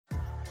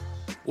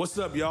What's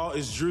up, y'all?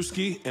 It's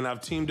Drewski, and I've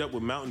teamed up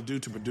with Mountain Dew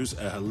to produce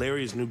a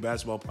hilarious new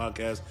basketball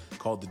podcast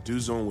called The Dew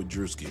Zone with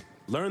Drewski.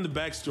 Learn the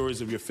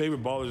backstories of your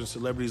favorite ballers and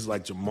celebrities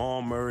like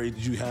Jamal Murray.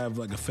 Did you have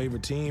like a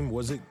favorite team?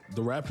 Was it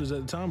the Raptors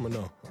at the time or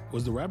no?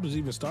 Was the Raptors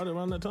even started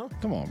around that time?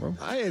 Come on, bro.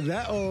 I ain't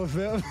that old,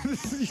 fam.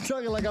 You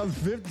talking like I was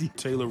 50.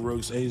 Taylor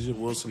Rooks, Asia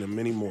Wilson, and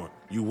many more.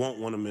 You won't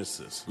want to miss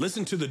this.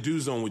 Listen to The Dew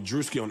Zone with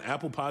Drewski on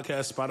Apple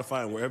Podcasts,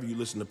 Spotify, and wherever you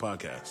listen to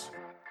podcasts.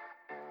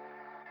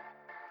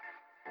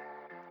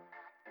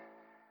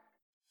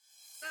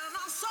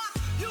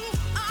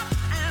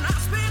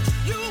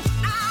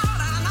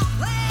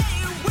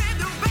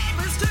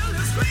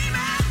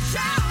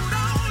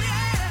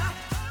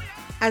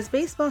 As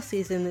baseball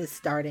season is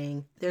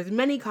starting, there's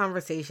many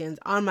conversations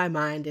on my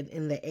mind and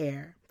in the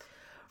air.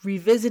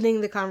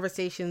 Revisiting the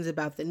conversations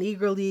about the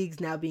Negro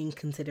Leagues now being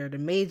considered a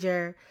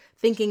major,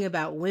 thinking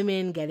about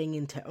women getting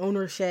into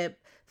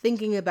ownership,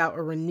 thinking about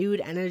a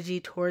renewed energy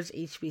towards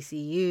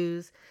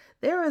HBCUs.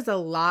 There was a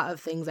lot of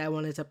things I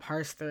wanted to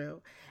parse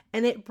through,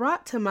 and it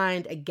brought to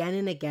mind again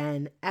and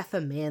again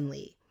Effa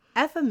Manley.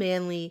 Effa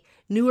Manley,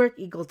 Newark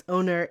Eagles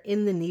owner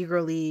in the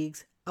Negro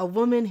Leagues, a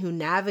woman who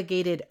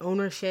navigated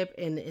ownership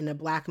in a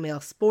Black male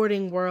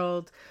sporting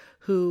world,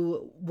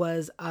 who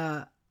was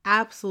a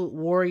absolute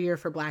warrior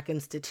for Black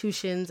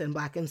institutions and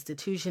Black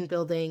institution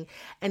building,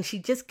 and she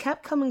just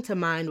kept coming to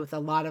mind with a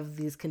lot of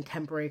these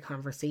contemporary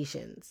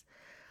conversations.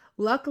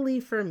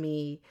 Luckily for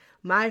me,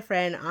 my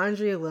friend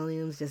Andrea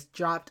Williams just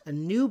dropped a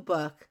new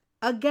book,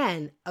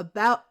 again,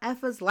 about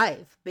Effa's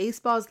life,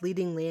 baseball's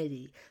leading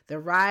lady, the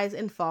rise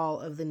and fall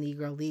of the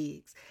Negro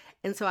Leagues.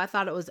 And so I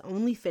thought it was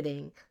only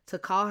fitting to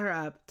call her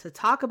up to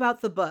talk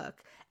about the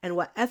book and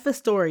what Effa's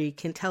story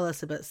can tell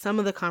us about some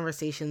of the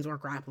conversations we're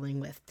grappling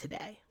with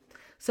today.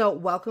 So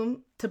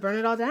welcome to Burn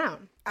It All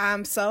Down.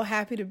 I'm so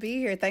happy to be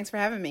here. Thanks for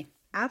having me.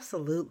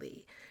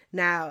 Absolutely.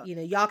 Now,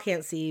 y'all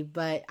can't see,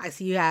 but I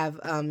see you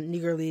have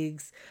Negro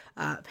Leagues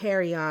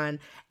Perry on.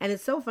 And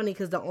it's so funny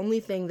because the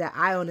only thing that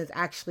I own is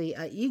actually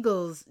an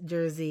Eagles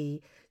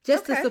jersey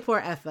just to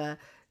support Effa.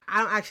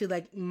 I don't actually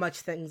like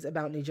much things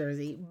about New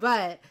Jersey,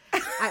 but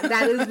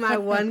that is my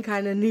one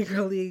kind of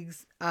Negro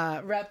Leagues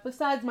rep,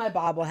 besides my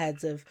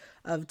bobbleheads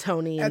of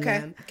Tony and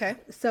them. Okay.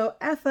 So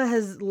Effa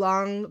has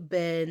long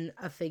been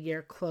a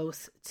figure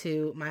close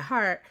to my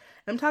heart.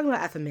 I'm talking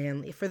about Effa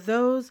Manley. For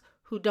those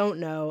who don't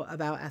know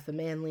about Effa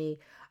Manley,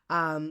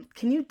 can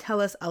you tell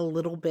us a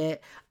little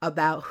bit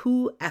about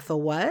who Effa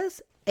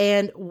was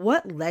and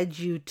what led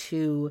you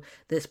to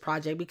this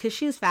project? Because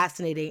she is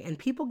fascinating and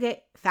people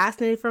get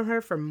fascinated from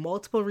her for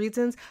multiple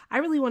reasons. I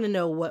really want to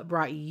know what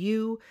brought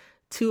you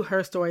to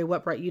her story,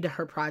 what brought you to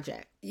her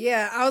project.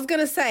 Yeah, I was going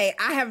to say,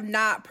 I have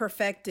not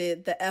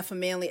perfected the Effa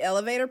Manley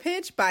elevator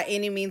pitch by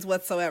any means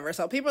whatsoever.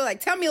 So people are like,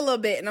 tell me a little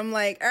bit. And I'm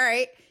like, all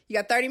right, you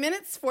got 30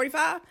 minutes,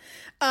 45?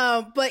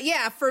 But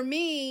yeah, for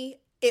me,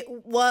 it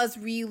was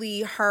really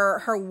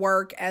her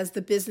work as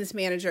the business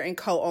manager and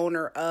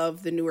co-owner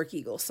of the Newark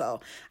Eagles. So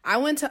I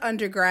went to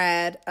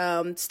undergrad,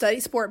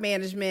 studied sport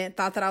management,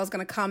 thought that I was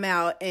going to come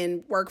out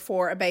and work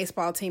for a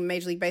baseball team,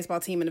 Major League Baseball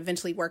team, and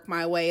eventually work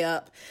my way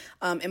up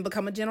and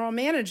become a general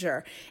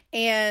manager.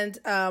 And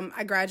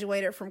I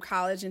graduated from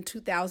college in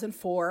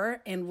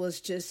 2004 and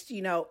was just,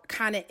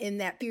 kind of in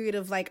that period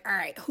of like, all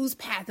right, whose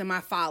path am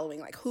I following?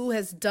 Like, who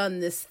has done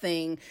this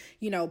thing,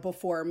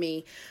 before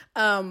me?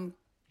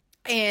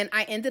 And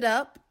I ended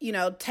up,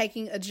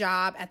 taking a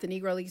job at the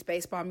Negro Leagues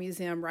Baseball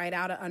Museum right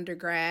out of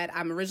undergrad.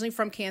 I'm originally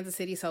from Kansas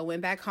City, so I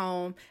went back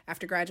home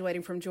after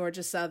graduating from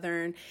Georgia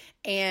Southern.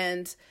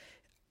 And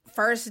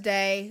first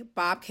day,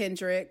 Bob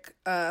Kendrick,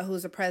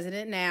 who's the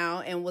president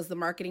now and was the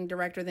marketing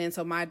director then,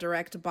 so my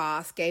direct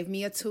boss, gave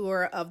me a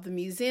tour of the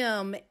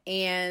museum,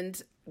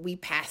 and we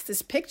passed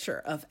this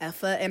picture of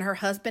Effa and her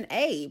husband,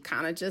 Abe,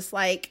 kind of just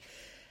like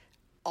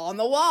on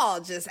the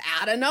wall, just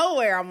out of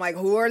nowhere. I'm like,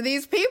 who are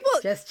these people?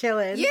 Just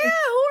chilling. Yeah, who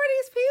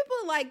are these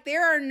people? Like,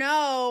 there are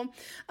no,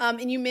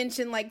 and you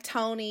mentioned like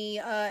Tony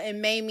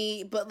and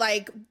Mamie, but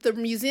like the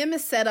museum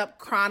is set up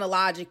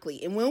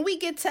chronologically. And when we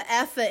get to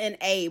Effa and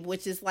Abe,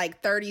 which is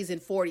like 30s and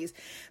 40s,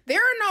 there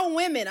are no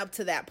women up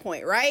to that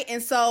point, right?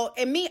 And so,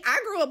 and me,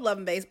 I grew up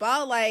loving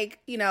baseball. Like,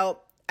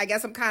 I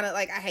guess I'm kind of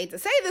like, I hate to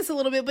say this a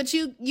little bit, but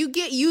you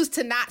get used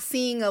to not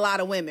seeing a lot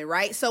of women,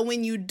 right? So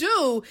when you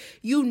do,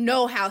 you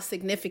know how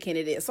significant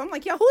it is. So I'm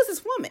like, yo, who is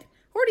this woman?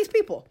 Who are these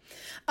people?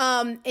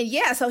 And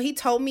yeah, so he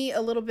told me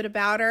a little bit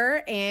about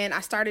her, and I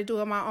started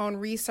doing my own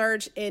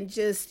research, and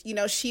just,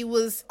 she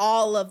was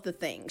all of the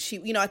things.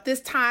 She, at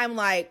this time,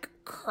 like,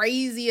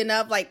 crazy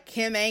enough, like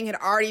Kim Ng had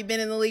already been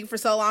in the league for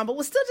so long, but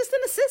was still just an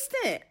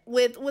assistant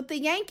with the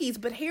Yankees.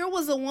 But here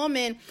was a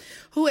woman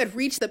who had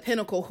reached the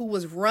pinnacle, who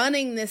was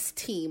running this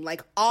team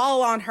like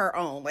all on her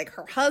own. Like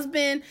her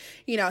husband,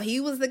 he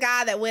was the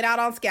guy that went out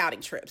on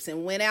scouting trips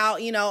and went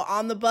out,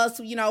 on the bus,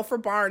 for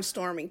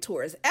barnstorming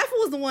tours. Effa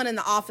was the one in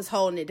the office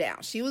holding it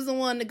down. She was the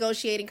one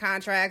negotiating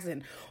contracts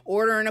and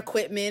ordering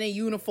equipment and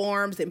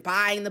uniforms and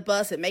buying the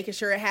bus and making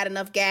sure it had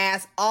enough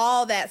gas,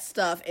 all that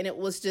stuff. And it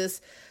was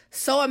just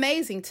so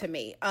amazing to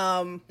me.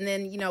 And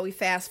then, we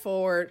fast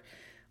forward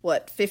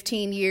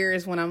 15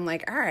 years when I'm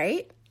like, all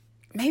right,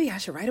 maybe I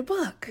should write a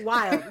book.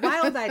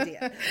 Wild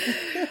idea.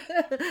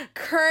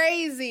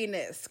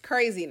 Craziness.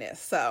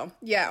 So,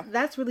 yeah.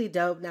 That's really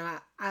dope.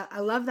 Now, I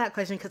love that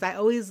question because I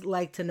always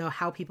like to know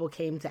how people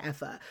came to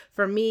EFA.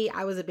 For me,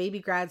 I was a baby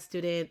grad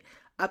student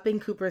up in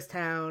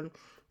Cooperstown,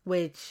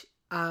 which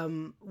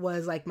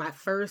was like my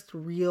first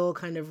real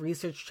kind of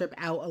research trip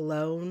out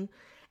alone.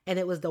 And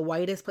it was the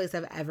whitest place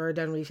I've ever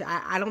done research.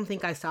 I don't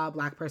think I saw a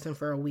Black person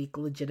for a week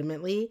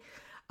legitimately.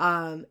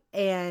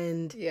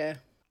 And yeah,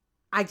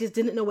 I just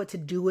didn't know what to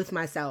do with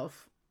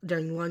myself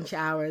during lunch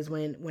hours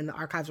when the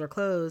archives were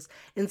closed.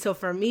 And so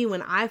for me,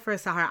 when I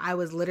first saw her, I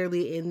was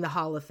literally in the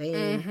Hall of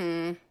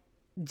Fame,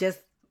 just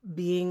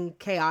being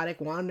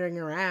chaotic, wandering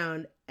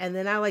around. And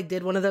then I like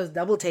did one of those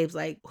double tapes,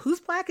 like,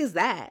 whose plaque is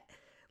that?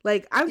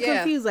 Like, I'm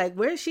confused. Like,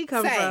 where's she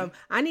come from?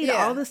 I need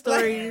all the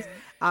stories.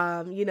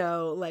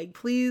 Like,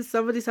 please,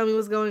 somebody tell me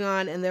what's going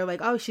on. And they're like,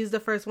 oh, she's the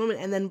first woman.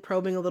 And then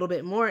probing a little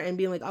bit more and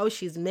being like, oh,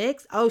 she's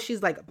mixed. Oh,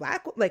 she's like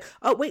Black. Like,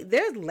 oh, wait,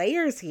 there's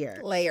layers here.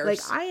 Like,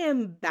 I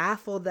am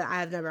baffled that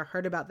I've never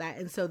heard about that.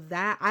 And so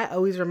that, I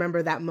always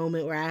remember that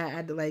moment where I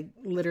had to like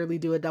literally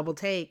do a double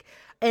take.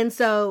 And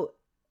so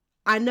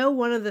I know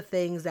one of the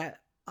things that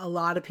a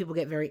lot of people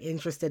get very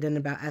interested in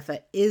about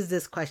EFA is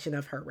this question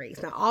of her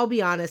race. Now, I'll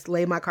be honest,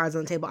 lay my cards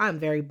on the table. I'm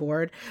very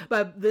bored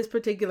by this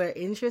particular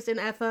interest in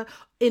EFA,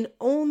 in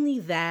only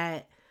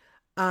that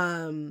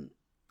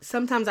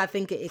sometimes I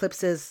think it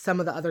eclipses some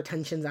of the other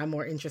tensions I'm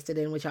more interested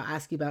in, which I'll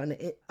ask you about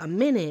in a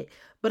minute.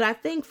 But I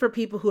think for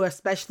people who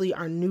especially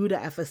are new to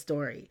EFA's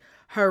story,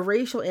 her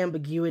racial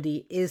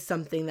ambiguity is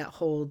something that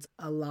holds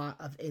a lot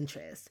of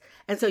interest.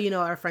 And so,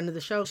 our friend of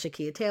the show,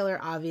 Shakia Taylor,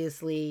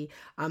 obviously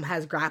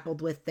has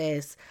grappled with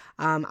this.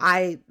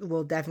 I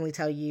will definitely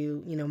tell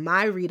you,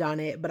 my read on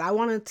it, but I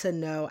wanted to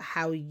know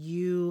how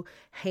you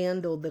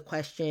handled the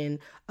question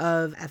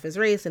of EFA's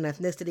race and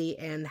ethnicity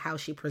and how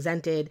she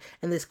presented,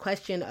 and this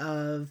question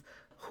of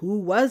who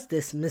was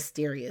this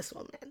mysterious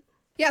woman?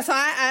 Yeah, so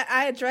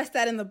I addressed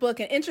that in the book.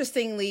 And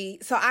interestingly,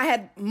 so I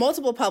had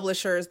multiple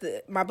publishers.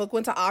 My book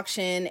went to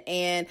auction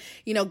and,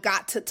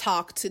 got to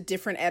talk to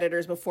different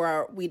editors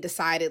before we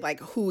decided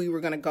like who we were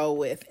going to go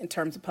with in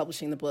terms of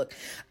publishing the book.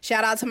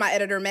 Shout out to my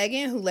editor,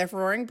 Megan, who left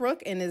Roaring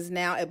Brook and is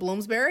now at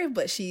Bloomsbury,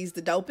 but she's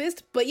the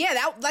dopest. But yeah,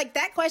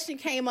 that question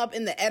came up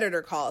in the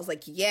editor calls.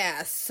 Like,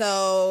 yeah,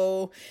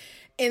 so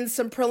in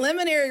some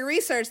preliminary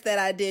research that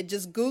I did,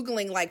 just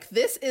Googling, like,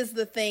 this is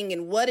the thing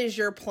and what is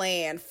your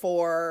plan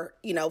for,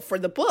 for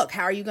the book?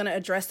 How are you going to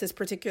address this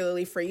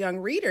particularly for young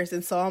readers?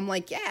 And so I'm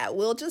like, yeah,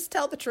 we'll just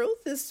tell the truth.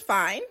 It's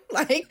fine.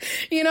 Like,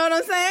 you know what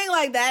I'm saying?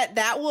 Like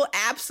that will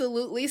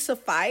absolutely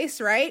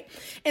suffice, right?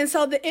 And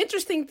so the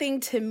interesting thing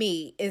to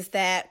me is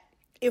that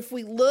if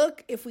we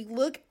look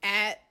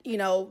at,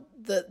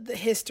 the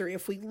history,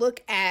 if we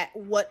look at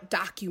what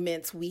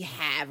documents we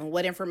have and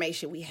what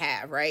information we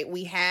have, right?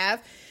 We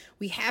have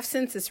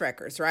census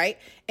records, right?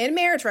 And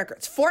marriage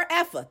records for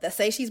EFA that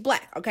say she's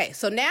Black. Okay,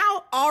 so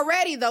now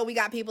already, though, we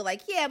got people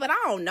like, yeah, but I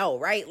don't know,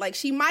 right? Like,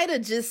 she might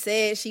have just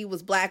said she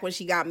was Black when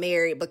she got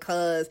married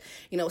because,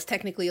 it's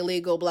technically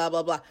illegal, blah,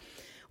 blah, blah.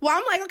 Well,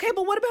 I'm like, okay,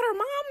 but what about her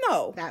mom,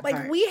 though? That like,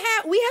 part. we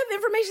have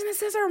information that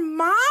says her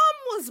mom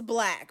was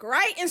Black,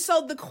 right? And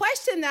so the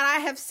question that I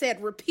have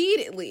said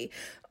repeatedly,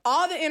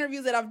 all the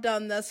interviews that I've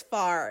done thus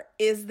far,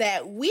 is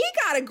that we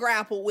got to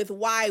grapple with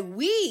why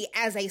we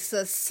as a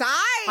society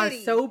are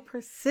so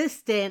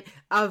persistent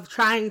of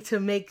trying to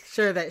make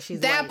sure that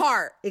she's that white.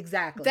 Part.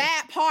 Exactly.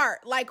 That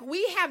part. Like,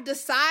 we have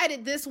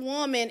decided this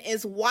woman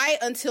is white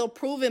until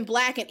proven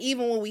Black. And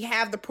even when we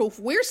have the proof,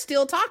 we're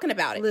still talking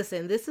about it.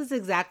 Listen, this is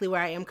exactly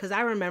where I am, because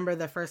I remember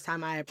the first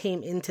time I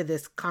came into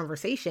this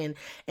conversation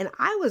and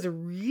I was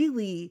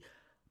really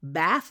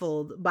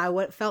baffled by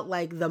what felt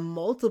like the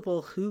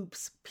multiple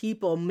hoops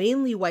people,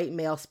 mainly white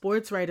male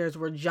sports writers,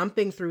 were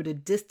jumping through to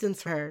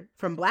distance her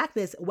from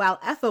Blackness while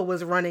EFA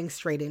was running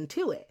straight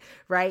into it,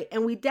 right?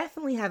 And we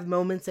definitely have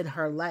moments in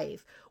her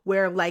life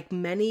where, like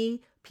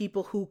many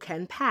people who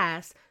can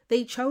pass,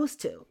 they chose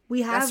to.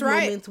 We have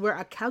moments where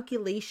a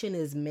calculation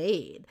is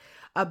made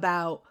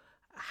about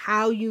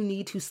how you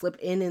need to slip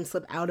in and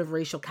slip out of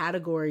racial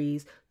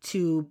categories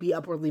to be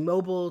upwardly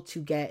mobile, to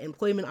get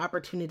employment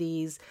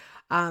opportunities.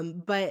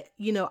 But,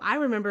 I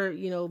remember,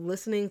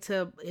 listening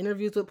to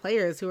interviews with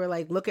players who were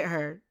like, look at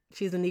her.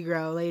 She's a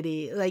Negro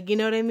lady. Like, you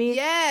know what I mean?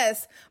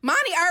 Yes.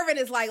 Monty Irvin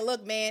is like,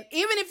 look, man,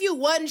 even if you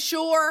wasn't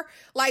sure,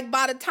 like,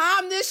 by the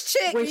time this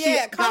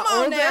chick, come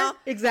on older, now.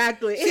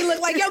 Exactly. She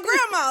looked like your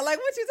grandma. Like,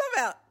 what you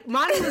talking about?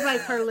 Monty was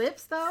like, her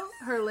lips, though.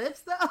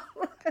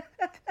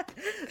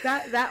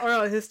 that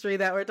oral history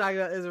that we're talking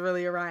about is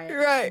really a riot.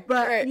 Right.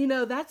 But,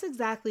 that's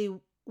exactly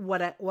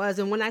what it was.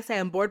 And when I say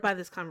I'm bored by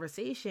this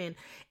conversation,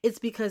 it's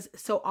because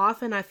so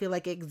often I feel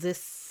like it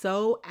exists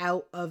so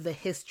out of the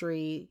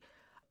history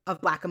of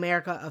Black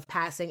America, of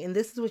passing. And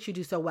this is what you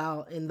do so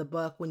well in the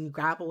book when you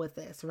grapple with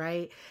this,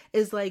 right?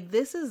 Is like,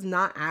 this is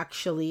not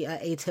actually a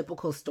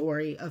atypical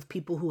story of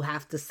people who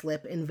have to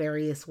slip in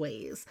various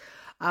ways.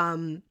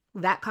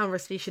 that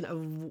conversation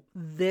of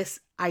this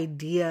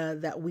idea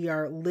that we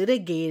are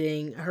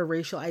litigating her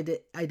racial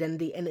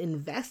identity and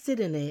invested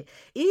in it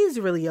is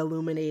really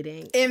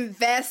illuminating.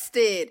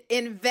 Invested,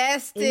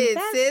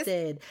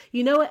 sis.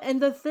 You know,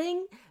 and the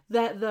thing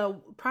that the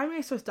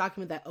primary source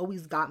document that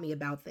always got me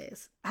about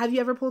this, have you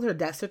ever pulled her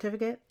death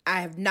certificate?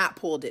 I have not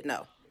pulled it,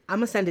 no. I'm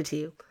going to send it to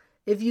you.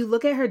 If you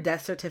look at her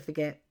death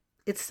certificate,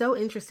 it's so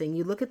interesting.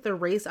 You look at the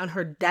race on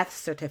her death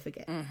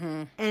certificate,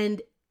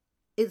 and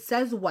it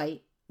says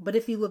white, but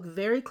if you look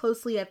very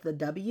closely at the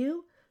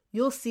W,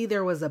 you'll see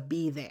there was a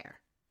B there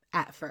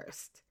at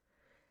first.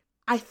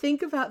 I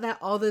think about that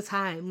all the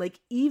time. Like,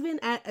 even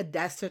at a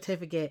death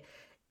certificate,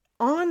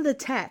 on the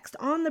text,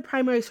 on the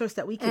primary source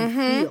that we can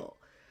feel,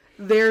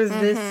 there's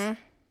this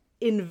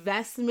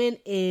investment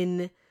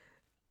in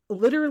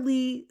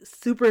literally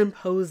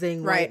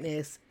superimposing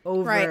whiteness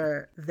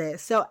over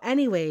this. So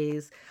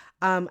anyways,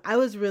 I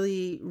was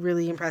really,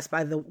 really impressed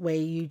by the way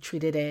you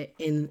treated it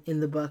in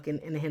the book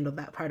and handled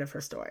that part of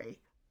her story.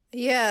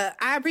 Yeah,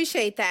 I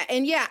appreciate that.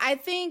 And yeah, I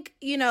think,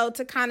 you know,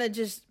 to kind of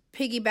just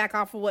piggyback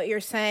off of what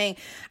you're saying,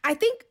 I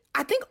think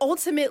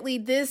ultimately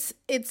this,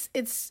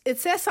 it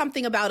says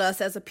something about us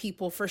as a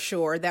people for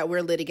sure that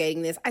we're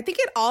litigating this. I think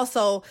it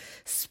also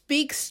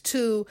speaks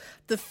to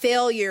the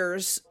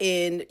failures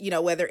in, you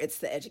know, whether it's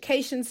the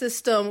education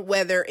system,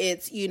 whether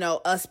it's, you know,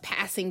 us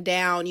passing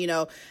down, you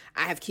know,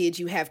 I have kids,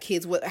 you have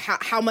kids.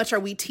 How much are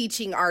we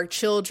teaching our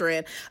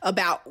children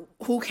about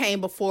who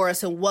came before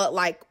us and what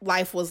like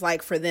life was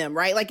like for them,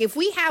 right? Like if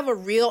we have a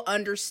real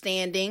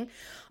understanding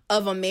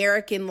of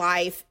American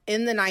life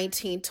in the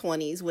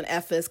 1920s when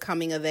Effa is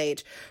coming of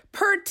age,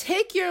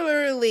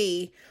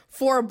 particularly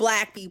for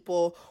Black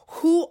people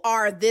who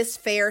are this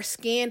fair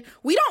skinned,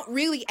 we don't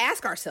really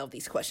ask ourselves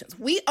these questions.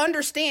 We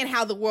understand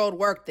how the world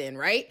worked then,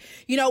 right?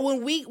 You know,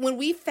 when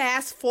we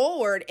fast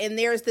forward and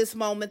there's this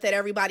moment that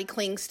everybody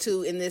clings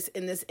to in this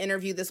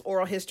interview, this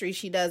oral history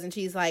she does, and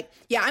she's like,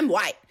 yeah, I'm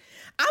white.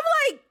 I'm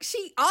like,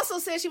 she also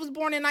said she was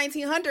born in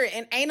 1900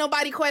 and ain't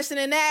nobody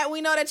questioning that.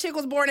 We know that chick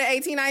was born in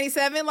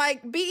 1897.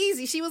 Like, be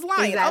easy. She was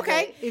lying. Exactly.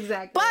 Okay.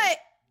 Exactly.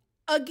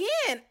 But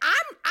again, I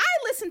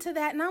listened to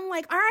that and I'm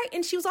like, all right.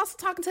 And she was also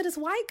talking to this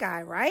white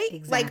guy, right?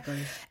 Exactly.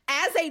 Like,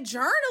 as a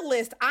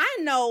journalist, I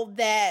know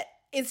that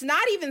it's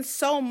not even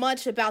so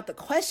much about the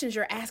questions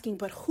you're asking,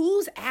 but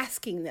who's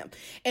asking them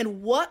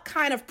and what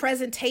kind of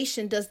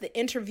presentation does the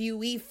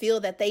interviewee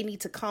feel that they need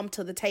to come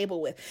to the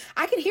table with.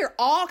 I can hear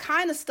all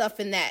kind of stuff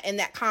in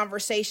that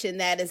conversation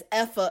that is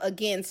Effa,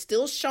 again,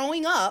 still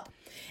showing up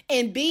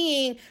and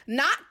being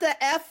not the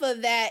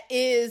Effa that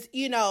is,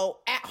 you know,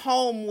 at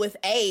home with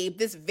Abe,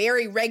 this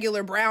very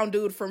regular brown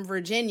dude from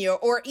Virginia,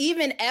 or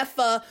even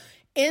Effa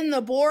in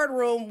the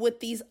boardroom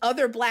with these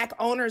other Black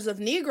owners of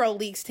Negro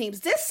Leagues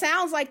teams. This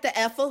sounds like the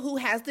Effa who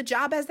has the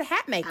job as the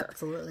hat maker.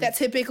 Absolutely. That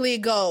typically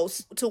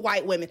goes to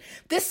white women.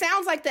 This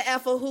sounds like the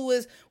Effa who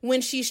is, when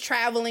she's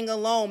traveling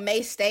alone,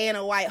 may stay in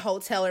a white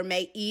hotel or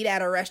may eat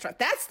at a restaurant.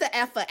 That's the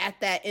Effa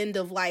at that end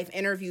of life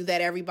interview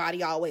that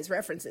everybody always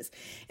references.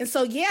 And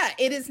so, yeah,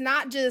 it is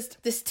not just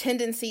this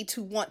tendency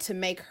to want to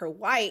make her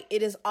white.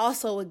 It is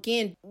also,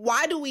 again,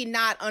 why do we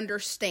not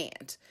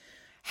understand?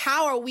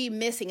 How are we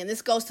missing? And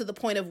this goes to the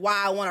point of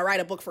why I want to write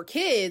a book for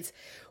kids.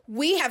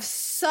 We have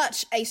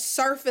such a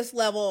surface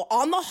level,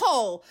 on the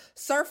whole,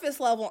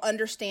 surface level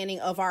understanding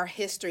of our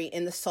history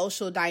and the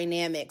social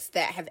dynamics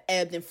that have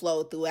ebbed and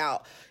flowed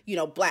throughout, you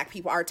know, Black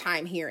people, our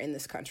time here in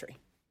this country.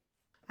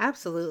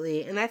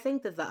 Absolutely. And I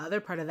think that the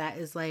other part of that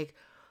is like,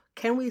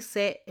 can we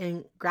sit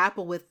and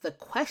grapple with the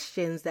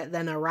questions that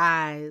then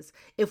arise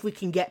if we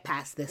can get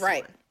past this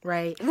one?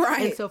 Right.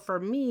 And so for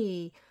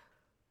me,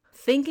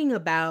 thinking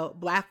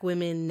about Black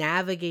women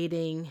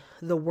navigating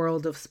the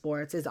world of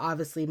sports is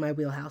obviously my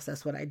wheelhouse.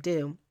 That's what I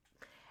do.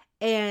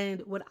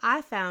 And what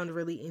I found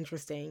really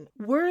interesting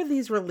were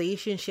these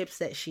relationships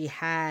that she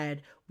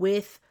had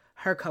with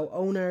her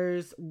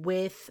co-owners,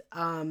 with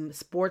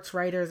sports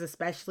writers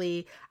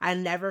especially. I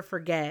never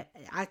forget,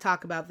 I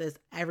talk about this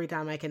every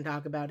time I can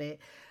talk about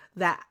it,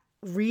 that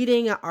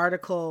reading an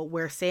article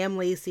where Sam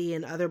Lacey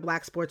and other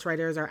Black sports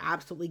writers are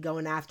absolutely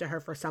going after her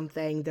for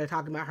something. They're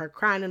talking about her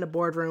crying in a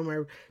boardroom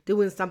or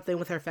doing something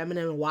with her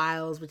feminine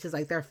wiles, which is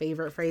like their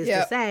favorite phrase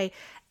to say.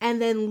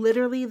 And then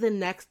literally the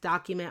next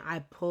document I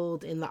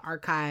pulled in the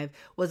archive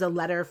was a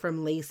letter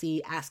from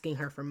Lacey asking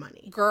her for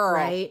money. Girl.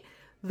 Right?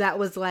 That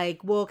was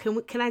like, well,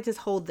 can I just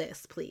hold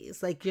this,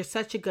 please? Like, you're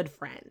such a good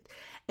friend.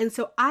 And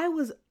so I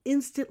was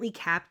instantly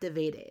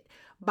captivated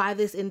by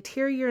this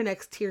interior and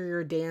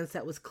exterior dance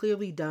that was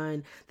clearly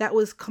done, that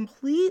was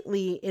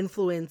completely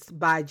influenced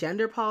by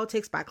gender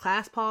politics, by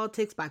class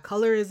politics, by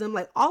colorism.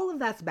 Like, all of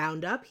that's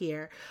bound up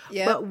here.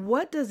 Yep. But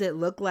what does it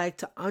look like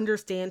to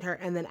understand her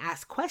and then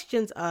ask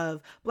questions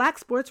of Black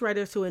sports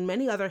writers who in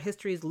many other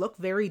histories look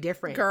very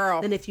different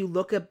than if you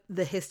look at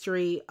the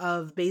history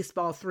of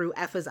baseball through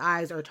Effa's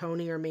eyes or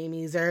Tony or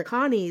Mamie's or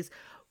Connie's?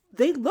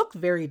 They look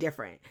very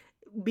different.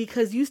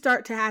 because you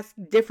start to ask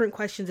different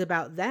questions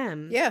about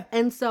them. Yeah.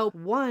 And so,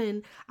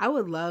 one, I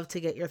would love to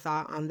get your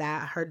thought on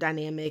that, her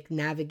dynamic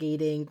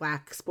navigating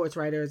Black sports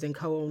writers and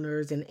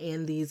co-owners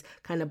and these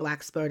kind of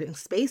Black sporting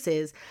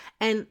spaces.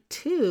 And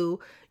two,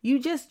 you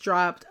just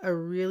dropped a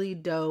really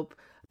dope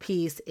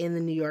piece in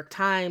the New York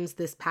Times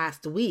this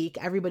past week.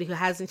 Everybody who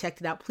hasn't checked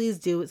it out, please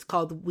do. It's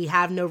called "We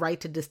Have No Right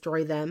to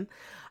Destroy Them."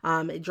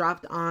 It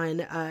dropped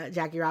on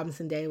Jackie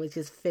Robinson Day, which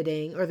is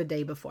fitting, or the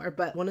day before.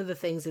 But one of the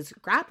things it's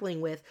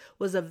grappling with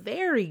was a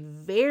very,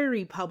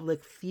 very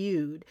public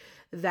feud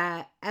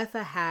that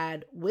Effa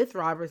had with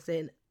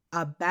Robertson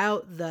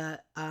about the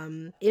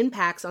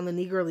impacts on the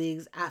Negro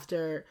Leagues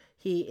after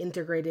he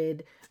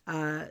integrated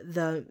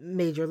the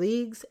major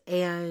leagues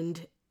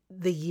and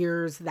the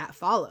years that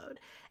followed.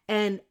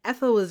 And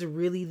Effa was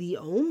really the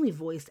only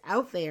voice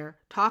out there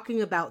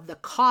talking about the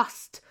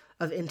cost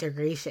of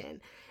integration.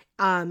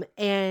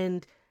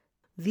 And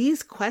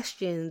these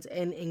questions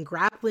and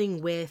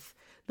grappling with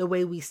the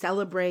way we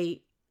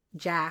celebrate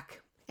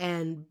Jack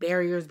and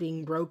barriers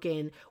being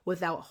broken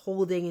without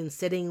holding and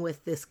sitting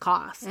with this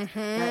cost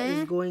that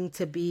is going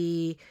to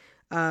be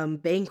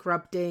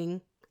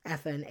bankrupting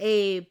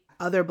FNA,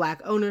 other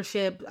Black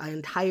ownership, an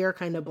entire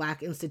kind of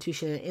Black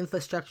institution and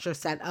infrastructure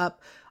set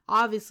up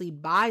obviously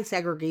by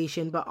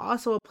segregation, but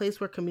also a place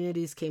where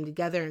communities came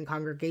together and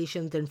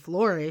congregations and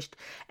flourished.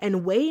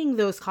 And weighing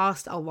those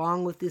costs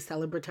along with these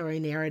celebratory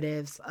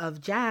narratives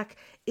of Jack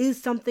is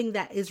something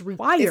that is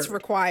required. It's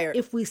required.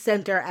 If we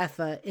center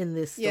Effa in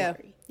this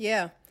story.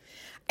 Yeah.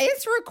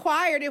 It's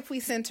required if we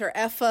center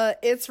Effa.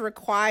 It's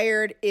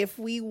required if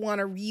we want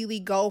to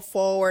really go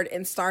forward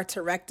and start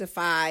to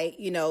rectify,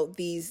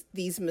 these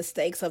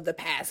mistakes of the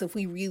past. If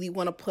we really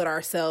want to put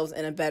ourselves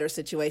in a better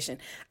situation.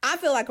 I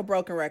feel like a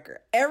broken record.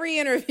 Every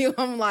interview,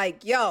 I'm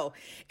like,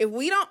 if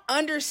we don't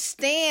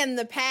understand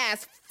the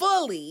past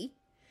fully,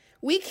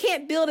 we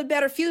can't build a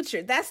better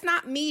future. That's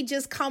not me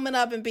just coming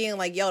up and being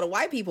like, the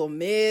white people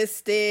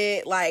missed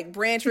it. Like,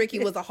 Branch Rickey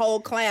was a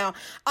whole clown.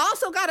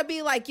 Also got to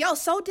be like,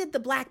 so did the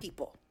Black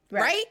people.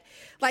 Right?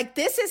 Like,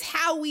 this is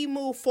how we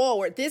move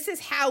forward. This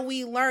is how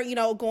we learn,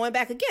 going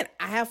back again.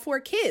 I have 4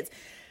 kids.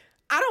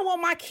 I don't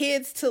want my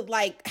kids to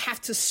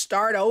have to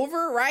start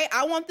over, right?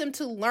 I want them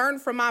to learn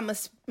from my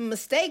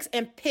mistakes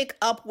and pick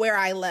up where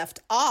I left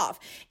off.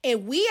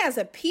 And we as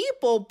a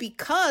people,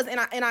 because,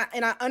 and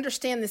I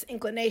understand this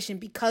inclination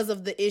because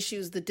of the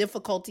issues, the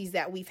difficulties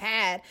that we've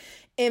had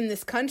in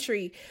this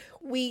country,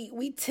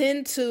 we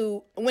tend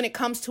to, when it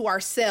comes to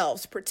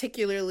ourselves,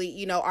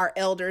 particularly, our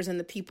elders and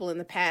the people in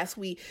the past,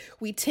 we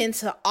tend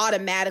to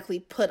automatically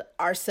put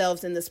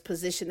ourselves in this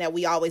position that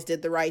we always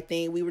did the right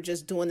thing. We were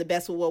just doing the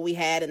best with what we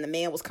had, and the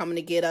man was coming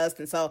to get us.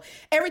 And so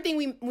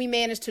everything we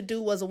managed to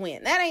do was a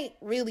win. That ain't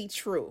really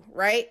true,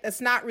 right? That's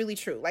not really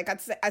true. Like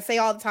I say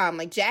all the time,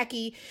 like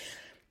Jackie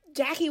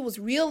was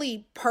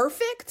really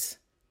perfect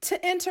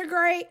to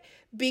integrate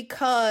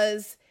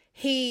because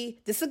this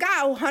is a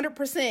guy who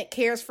 100%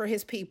 cares for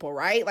his people,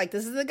 right? Like,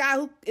 this is a guy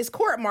who is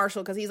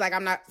court-martial because he's like,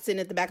 I'm not sitting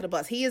at the back of the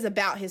bus. He is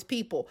about his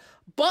people.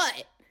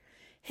 But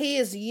he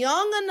is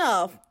young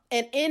enough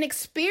and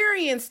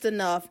inexperienced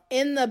enough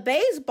in the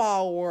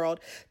baseball world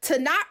to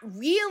not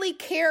really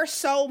care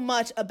so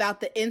much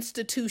about the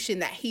institution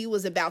that he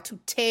was about to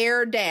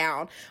tear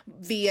down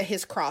via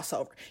his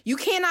crossover. You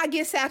cannot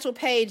get Satchel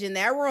Paige in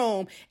that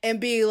room and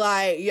be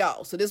like,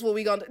 so this is what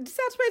we gonna do.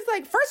 Satchel Paige's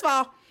like, first of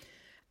all,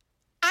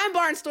 I'm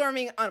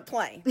barnstorming on a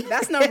plane.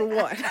 That's number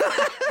one.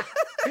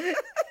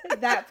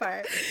 That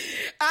part.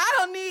 I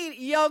don't need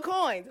your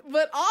coins.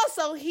 But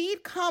also,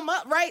 he'd come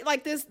up, right?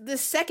 Like, this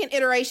second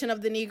iteration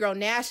of the Negro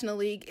National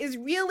League is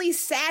really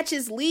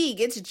Satch's league.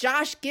 It's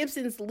Josh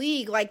Gibson's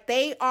league. Like,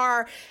 they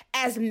are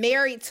as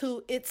married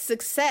to its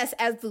success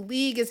as the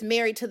league is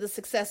married to the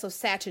success of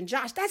Satch and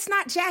Josh. That's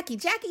not Jackie.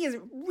 Jackie is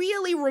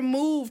really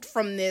removed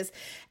from this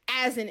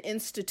as an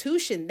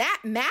institution.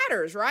 That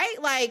matters, right?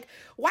 Like,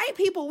 white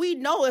people, we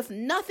know, if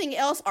nothing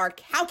else, are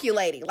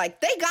calculating.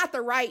 Like, they got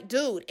the right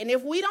dude. And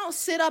if we don't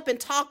sit up and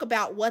talk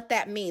about what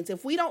that means,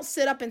 if we don't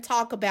sit up and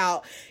talk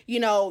about,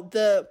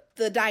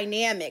 the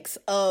dynamics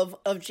of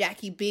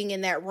Jackie being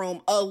in that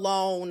room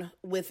alone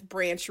with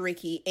Branch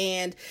Rickey,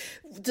 and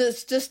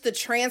just the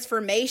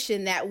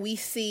transformation that we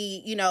see,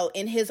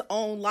 in his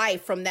own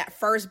life, from that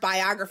first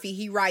biography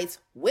he writes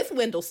with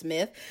Wendell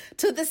Smith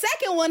to the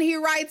second one he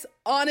writes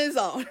on his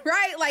own,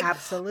 right? Like,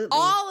 absolutely,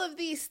 all of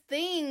these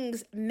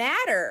things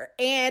matter.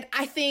 And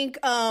I think,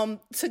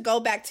 to go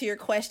back to your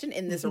question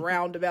in this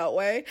roundabout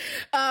way,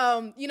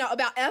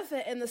 about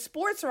Effa and the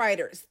sports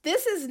writers,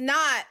 this is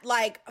not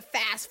like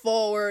fast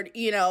forward,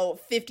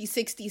 50,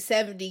 60,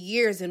 70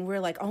 years. And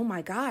we're like, oh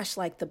my gosh,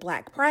 like the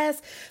Black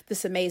press,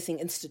 this amazing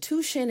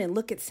institution. And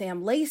look at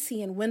Sam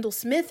Lacey and Wendell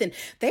Smith. And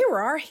they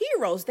were our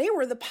heroes. They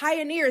were the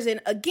pioneers.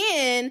 And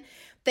again,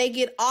 they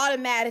get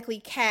automatically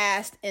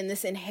cast in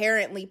this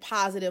inherently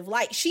positive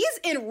light. She's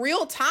in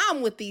real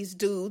time with these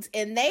dudes,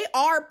 and they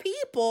are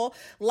people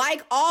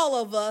like all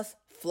of us,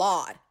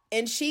 flawed.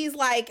 And she's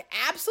like,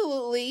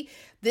 absolutely,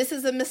 this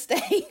is a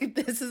mistake.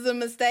 This is a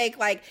mistake.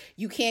 Like,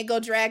 you can't go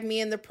drag me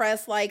in the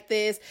press like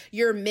this.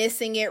 You're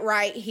missing it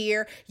right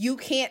here. You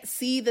can't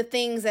see the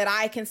things that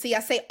I can see. I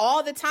say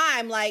all the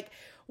time, like,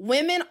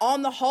 women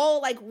on the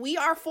whole, like, we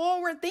are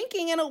forward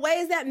thinking in a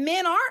ways that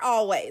men aren't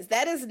always.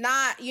 That is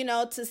not,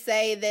 to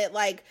say that,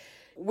 like,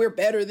 we're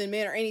better than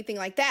men or anything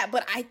like that.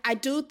 But I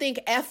do think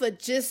Effa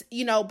just,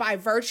 by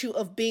virtue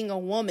of being a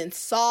woman,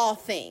 saw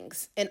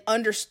things and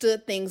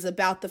understood things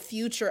about the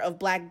future of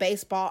Black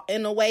baseball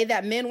in a way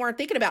that men weren't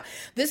thinking about.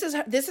 This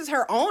is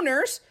her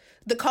owners,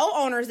 the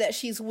co-owners that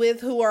she's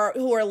with, who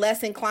are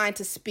less inclined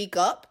to speak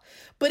up.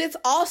 But it's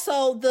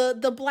also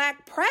the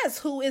Black press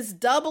who is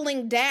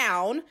doubling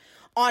down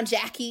on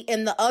Jackie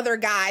and the other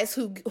guys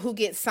who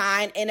get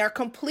signed and are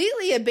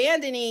completely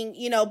abandoning,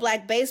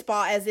 Black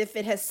baseball as if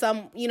it has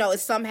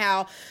is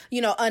somehow,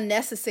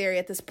 unnecessary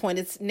at this point.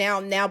 It's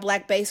now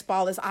Black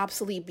baseball is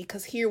obsolete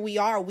because here we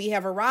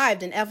have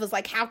arrived. And Effa's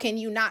like, how can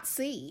you not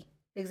see?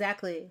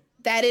 Exactly.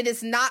 That it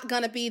is not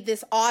going to be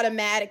this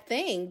automatic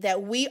thing,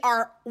 that we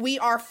are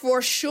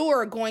for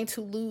sure going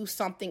to lose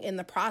something in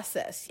the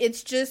process.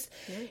 It's just,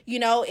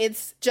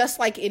 it's just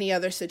like any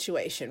other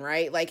situation,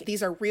 right? Like,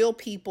 these are real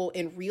people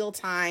in real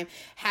time,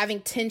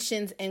 having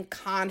tensions and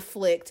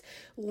conflict,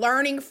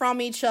 learning from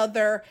each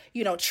other,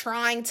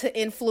 trying to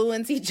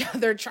influence each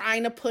other,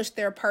 trying to push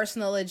their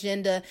personal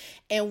agenda.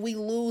 And we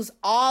lose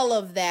all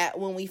of that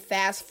when we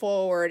fast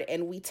forward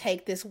and we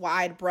take this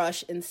wide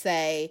brush and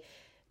say,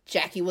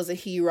 Jackie was a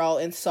hero,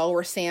 and so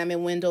were Sam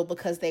and Wendell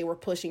because they were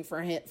pushing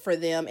for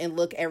them. And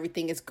look,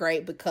 everything is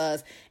great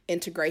because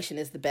integration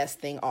is the best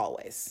thing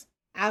always.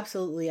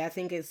 Absolutely. I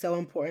think it's so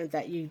important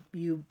that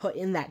you put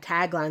in that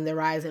tagline, the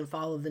rise and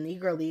fall of the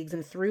Negro Leagues,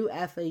 and through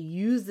Effa,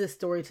 use this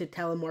story to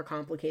tell a more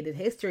complicated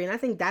history. And I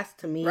think that's,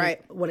 to me,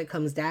 what it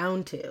comes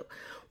down to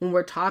when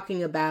we're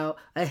talking about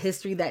a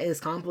history that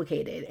is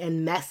complicated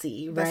and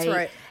messy, right? That's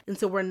right. And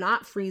so we're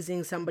not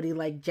freezing somebody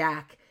like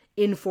Jack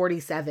in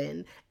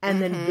 47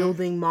 and then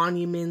building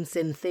monuments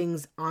and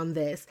things on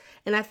this.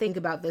 And I think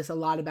about this a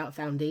lot about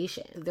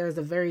foundation. There's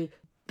a very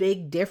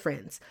big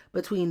difference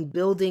between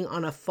building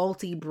on a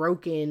faulty,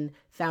 broken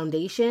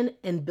foundation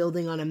and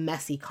building on a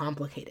messy,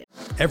 complicated.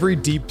 Every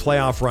deep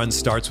playoff run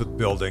starts with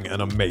building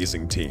an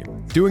amazing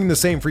team. Doing the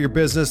same for your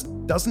business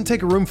doesn't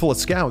take a room full of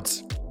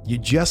scouts. You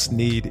just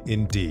need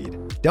Indeed.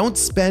 Don't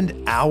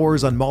spend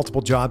hours on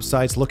multiple job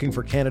sites looking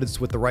for candidates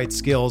with the right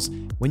skills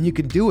when you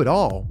can do it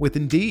all with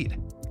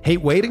Indeed.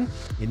 Hate waiting?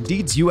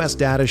 Indeed's US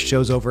data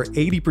shows over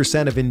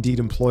 80% of Indeed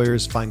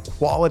employers find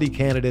quality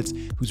candidates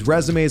whose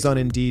resumes on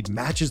Indeed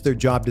matches their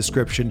job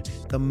description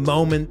the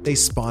moment they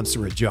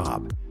sponsor a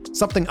job.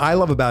 Something I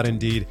love about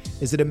Indeed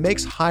is that it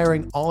makes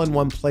hiring all in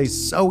one place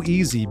so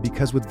easy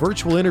because with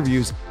virtual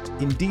interviews,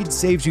 Indeed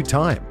saves you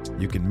time.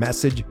 You can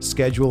message,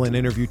 schedule, and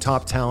interview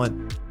top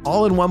talent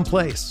all in one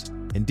place.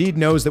 Indeed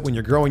knows that when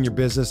you're growing your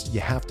business,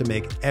 you have to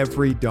make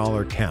every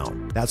dollar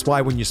count. That's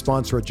why when you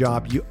sponsor a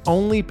job, you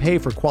only pay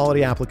for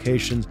quality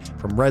applications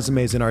from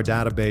resumes in our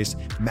database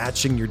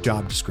matching your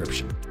job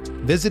description.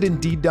 Visit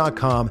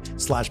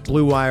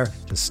Indeed.com/Blue Wire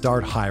to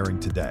start hiring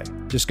today.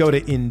 Just go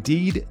to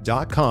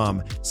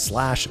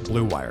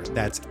Indeed.com/Blue Wire.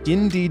 That's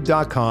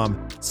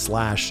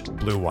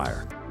Indeed.com/Blue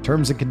Wire.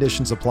 Terms and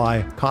conditions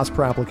apply. Cost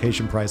per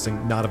application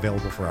pricing not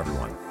available for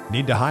everyone.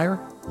 Need to hire?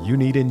 You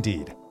need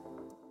Indeed.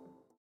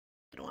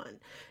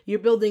 You're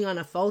building on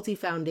a faulty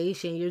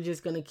foundation. You're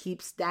just going to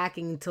keep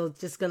stacking until it's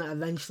just going to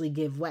eventually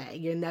give way.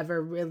 You're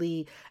never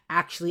really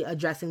actually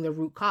addressing the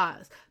root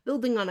cause.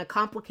 Building on a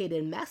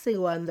complicated, messy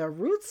one, the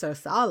roots are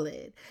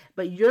solid,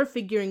 but you're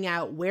figuring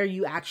out where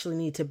you actually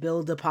need to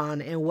build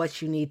upon and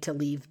what you need to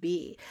leave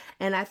be.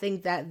 And I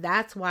think that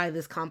that's why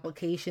this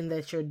complication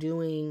that you're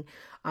doing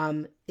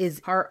is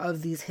part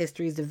of these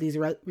histories of these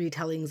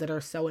retellings that are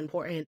so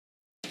important.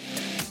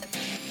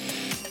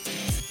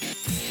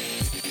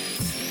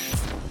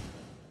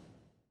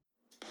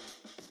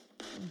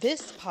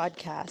 This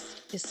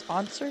podcast is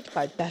sponsored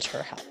by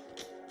BetterHelp.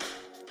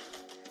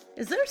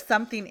 Is there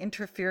something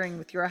interfering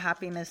with your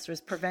happiness or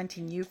is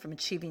preventing you from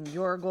achieving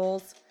your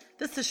goals?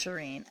 This is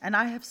Shireen, and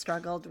I have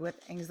struggled with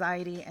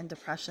anxiety and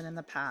depression in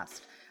the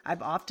past.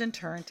 I've often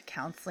turned to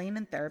counseling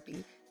and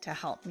therapy to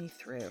help me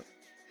through.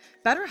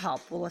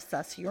 BetterHelp will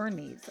assess your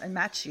needs and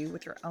match you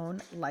with your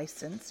own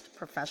licensed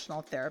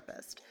professional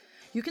therapist.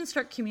 You can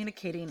start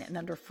communicating in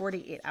under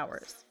 48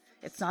 hours.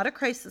 It's not a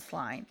crisis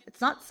line.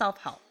 It's not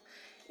self-help.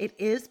 It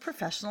is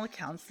professional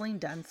counseling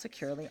done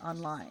securely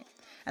online.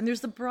 And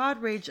there's a broad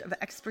range of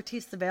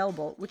expertise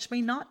available, which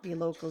may not be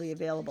locally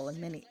available in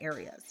many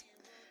areas.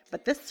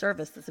 But this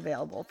service is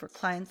available for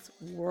clients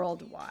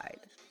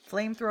worldwide.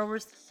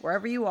 Flamethrowers,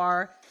 wherever you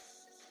are,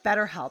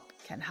 BetterHelp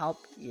can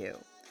help you.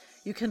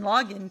 You can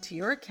log into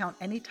your account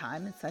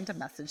anytime and send a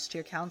message to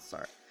your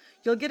counselor.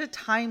 You'll get a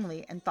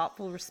timely and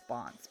thoughtful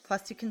response.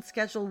 Plus, you can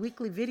schedule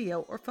weekly video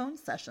or phone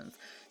sessions,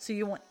 so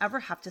you won't ever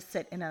have to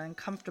sit in an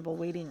uncomfortable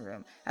waiting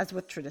room, as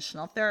with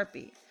traditional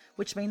therapy,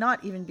 which may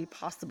not even be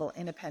possible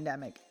in a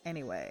pandemic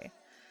anyway.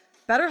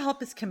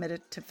 BetterHelp is committed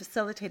to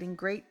facilitating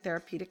great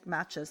therapeutic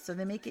matches, so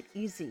they make it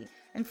easy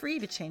and free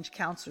to change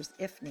counselors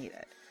if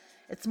needed.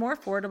 It's more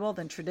affordable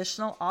than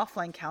traditional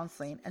offline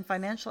counseling, and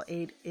financial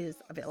aid is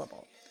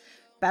available.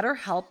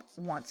 BetterHelp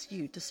wants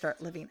you to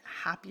start living a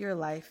happier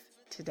life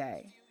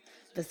today.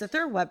 Visit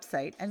their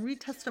website and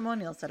read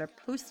testimonials that are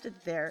posted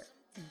there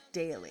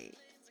daily.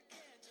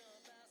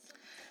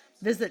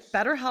 Visit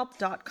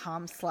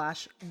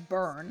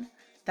betterhelp.com/burn,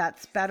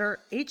 that's better,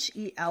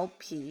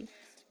 H-E-L-P,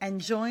 and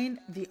join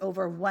the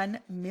over 1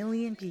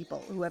 million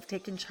people who have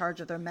taken charge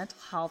of their mental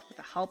health with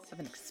the help of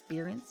an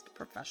experienced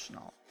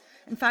professional.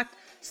 In fact,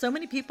 so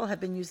many people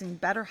have been using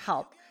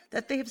BetterHelp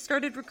that they have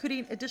started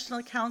recruiting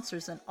additional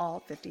counselors in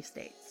all 50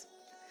 states.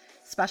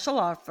 Special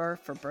offer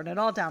for Burn It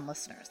All Down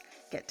listeners.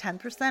 Get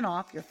 10%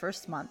 off your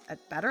first month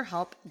at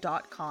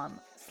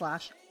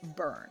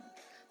betterhelp.com/burn.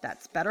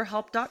 That's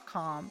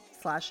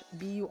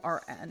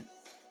betterhelp.com/BURN.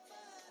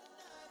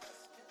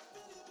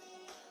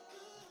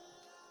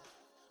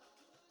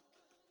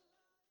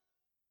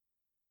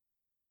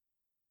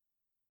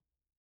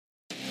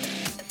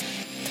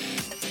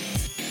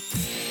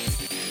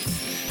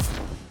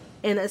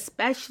 And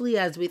especially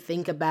as we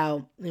think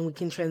about, and we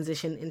can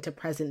transition into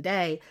present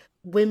day,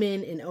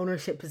 women in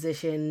ownership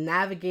position,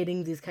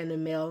 navigating these kind of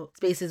male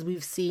spaces,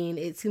 we've seen,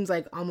 it seems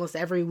like almost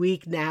every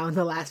week now in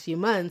the last few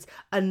months,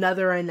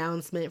 another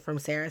announcement from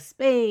Sarah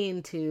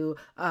Spain to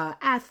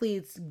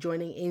athletes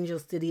joining Angel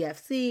City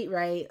FC,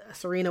 right?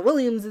 Serena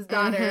Williams'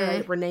 daughter,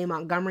 right? Renee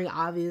Montgomery,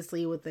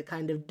 obviously with the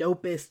kind of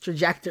dopest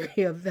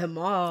trajectory of them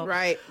all.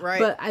 Right.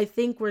 But I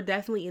think we're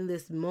definitely in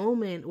this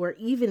moment where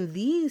even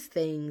these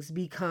things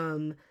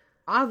become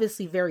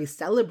obviously very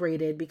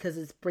celebrated because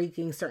it's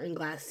breaking certain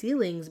glass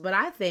ceilings. But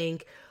I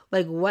think,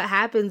 like, what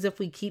happens if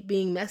we keep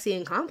being messy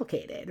and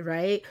complicated,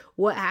 right?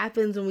 What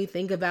happens when we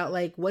think about,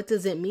 like, what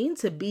does it mean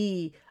to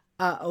be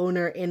a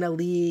owner in a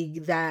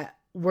league that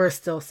we're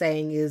still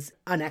saying is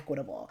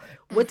unequitable?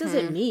 What does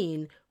it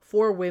mean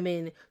for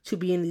women to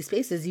be in these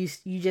spaces?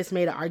 You just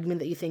made an argument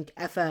that you think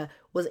Effa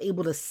was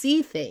able to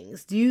see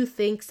things. Do you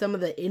think some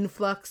of the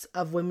influx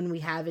of women we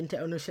have into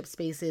ownership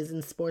spaces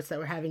in sports that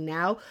we're having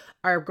now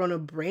are going to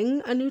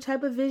bring a new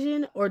type of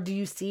vision? Or do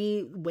you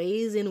see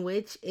ways in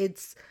which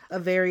it's a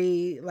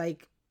very,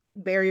 like,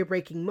 barrier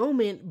breaking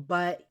moment,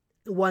 but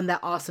one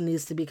that also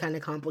needs to be kind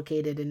of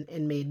complicated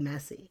and made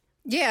messy?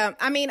 Yeah,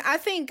 I mean, I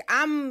think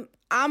I'm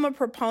a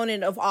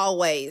proponent of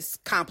always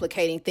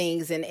complicating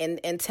things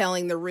and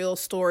telling the real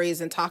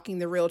stories and talking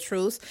the real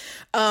truths.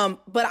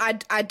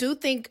 But I do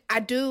think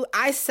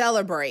I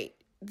celebrate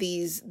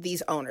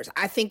these owners.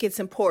 I think it's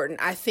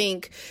important. I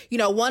think,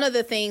 one of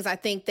the things I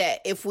think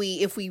that if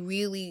we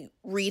really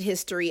read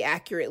history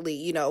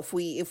accurately, if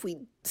we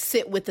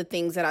sit with the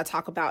things that I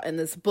talk about in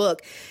this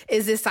book,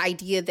 is this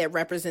idea that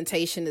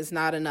representation is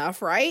not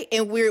enough, right?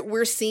 And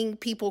we're seeing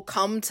people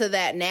come to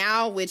that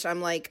now, which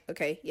I'm like,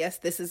 okay, yes,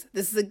 this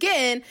is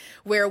again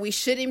where we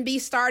shouldn't be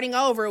starting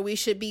over. We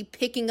should be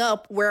picking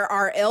up where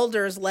our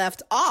elders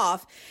left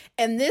off.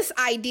 And this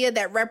idea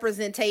that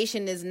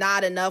representation is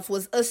not enough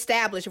was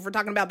established. If we're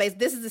talking about base,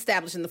 this is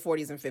established in the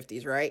 40s and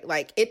 50s, right?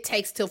 Like, it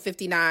takes till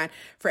 59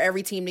 for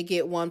every team to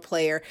get one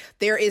player.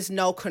 There is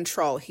no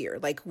control here.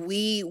 Like,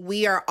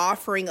 we are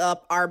offering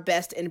up our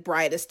best and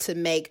brightest to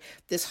make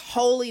this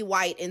holy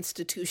white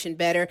institution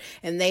better,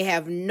 and they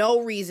have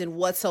no reason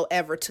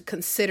whatsoever to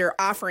consider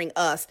offering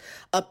us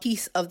a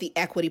piece of the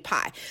equity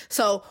pie.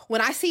 So when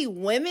I see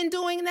women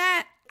doing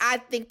that, I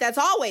think that's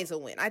always a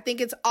win. I think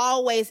it's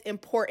always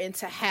important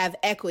to have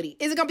equity.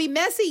 Is it going to be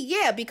messy?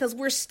 Yeah, because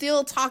we're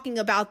still talking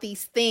about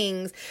these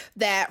things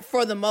that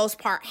for the most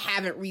part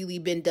haven't really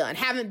been done.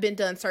 Haven't been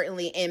done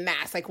certainly in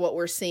mass like what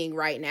we're seeing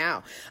right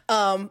now.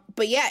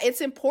 But yeah,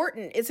 it's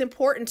important. It's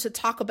important to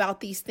talk about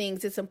these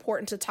things. It's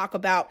important to talk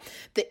about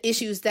the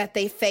issues that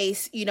they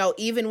face,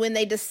 even when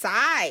they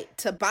decide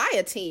to buy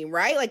a team,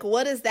 right? Like,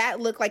 what does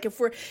that look like if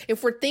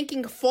we're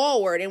thinking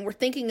forward and we're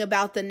thinking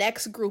about the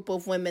next group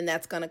of women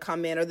that's going to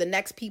come in, or the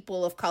next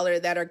people of color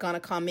that are going to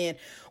come in?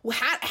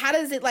 How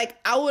does it, like,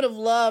 I would have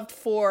loved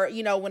for,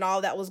 when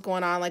all that was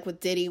going on, like with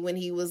Diddy, when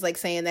he was like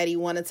saying that he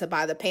wanted to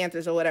buy the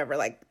Panthers or whatever,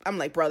 like, I'm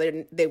like,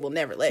 brother, they will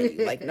never let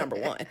you, like, number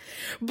one.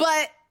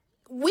 But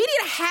we need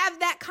to have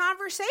that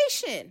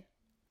conversation.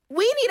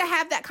 We need to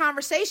have that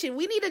conversation.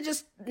 We need to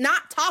just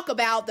not talk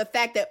about the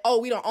fact that,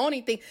 we don't own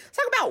anything. Let's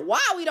talk about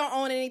why we don't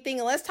own anything.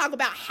 And let's talk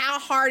about how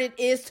hard it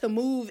is to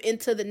move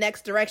into the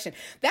next direction.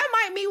 That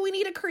might mean we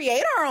need to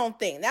create our own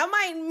thing. That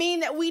might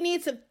mean that we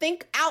need to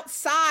think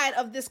outside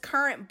of this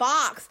current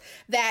box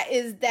that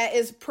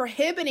is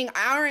prohibiting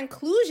our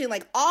inclusion.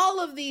 Like, all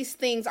of these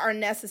things are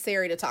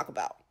necessary to talk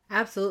about.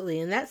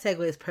 Absolutely. And that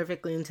segues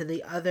perfectly into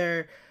the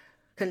other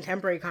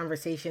contemporary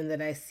conversation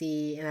that I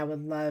see, and I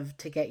would love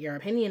to get your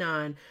opinion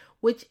on,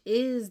 which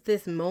is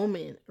this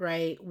moment,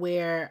 right,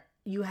 where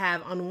you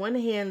have on one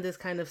hand this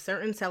kind of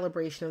certain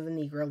celebration of the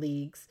Negro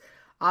Leagues.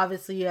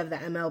 Obviously, you have the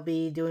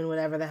MLB doing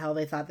whatever the hell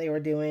they thought they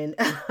were doing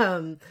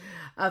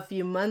a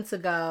few months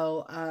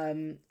ago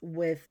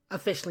with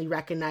officially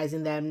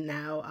recognizing them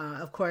now.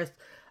 Of course,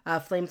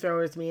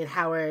 Flamethrowers, me and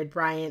Howard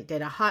Bryant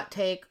did a hot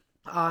take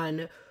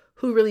on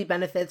who really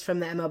benefits from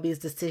the MLB's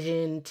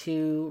decision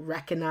to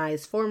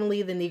recognize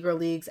formally the Negro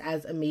Leagues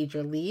as a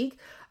major league.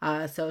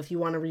 So if you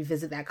want to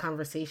revisit that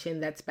conversation,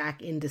 that's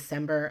back in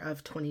December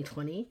of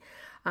 2020.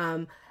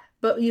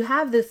 But you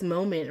have this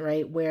moment,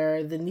 right,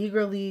 where the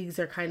Negro Leagues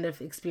are kind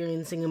of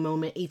experiencing a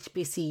moment.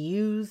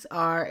 HBCUs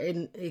are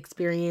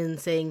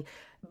experiencing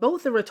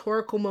both a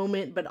rhetorical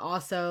moment, but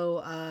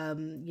also,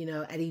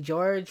 Eddie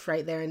George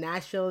right there in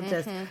Nashville,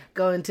 just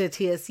going to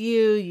TSU.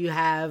 You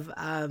have,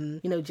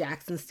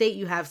 Jackson State.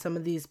 You have some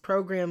of these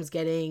programs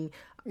getting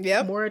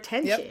more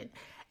attention.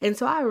 And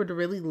so I would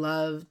really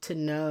love to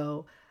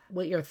know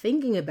what you're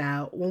thinking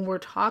about when we're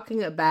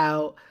talking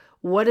about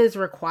what is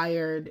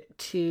required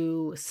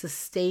to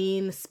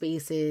sustain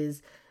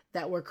spaces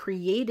that were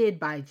created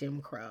by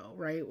Jim Crow,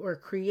 right? Were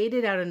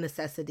created out of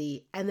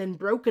necessity and then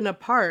broken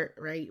apart,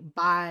 right,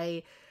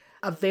 by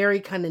a very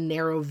kind of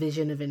narrow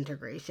vision of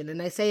integration.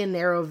 And I say a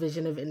narrow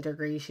vision of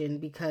integration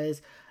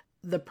because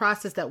the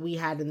process that we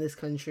had in this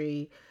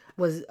country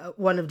was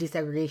one of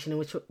desegregation, in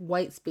which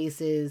white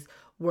spaces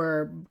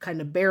were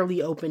kind of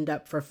barely opened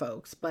up for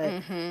folks,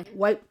 but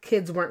white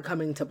kids weren't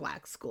coming to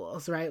black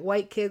schools, right?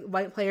 White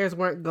players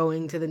weren't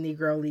going to the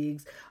Negro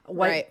Leagues.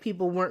 White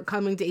people weren't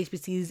coming to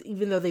HBCUs,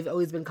 even though they've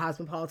always been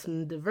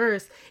cosmopolitan and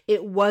diverse.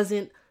 It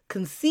wasn't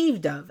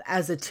conceived of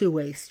as a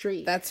two-way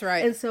street. That's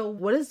right. And so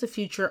what is the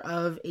future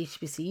of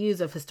HBCUs,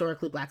 of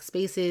historically black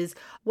spaces?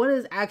 What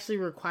is actually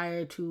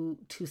required to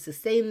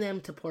sustain them,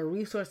 to pour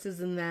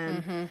resources in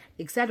them,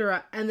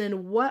 etc.? And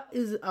then what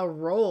is a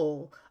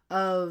role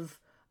of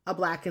a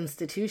black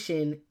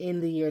institution in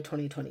the year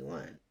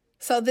 2021?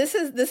 So this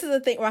is the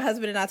thing. My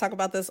husband and I talk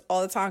about this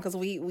all the time because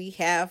we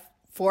have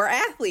 4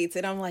 athletes,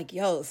 and I'm like,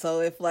 yo,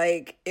 so if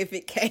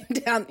it came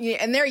down,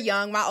 and they're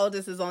young, my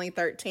oldest is only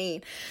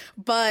 13,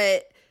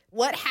 but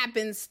what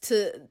happens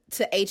to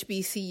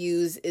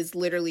HBCUs is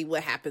literally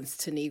what happens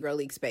to Negro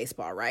Leagues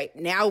baseball, right?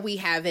 Now we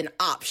have an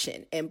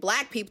option, and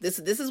black people, this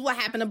is what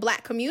happened to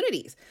black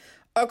communities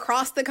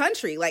across the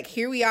country. Like,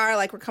 here we are,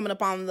 like, we're coming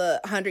up on the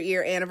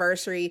 100-year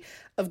anniversary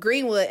of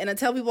Greenwood, and I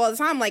tell people all the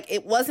time, like,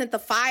 it wasn't the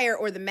fire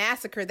or the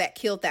massacre that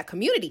killed that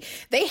community.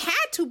 They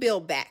had to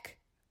build back.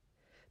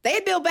 They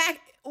had built back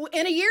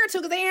in a year or two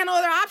because they had no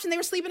other option. They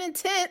were sleeping in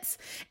tents,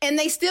 and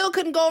they still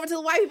couldn't go over to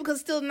the white people because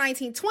it's still the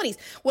 1920s.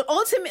 What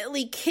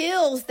ultimately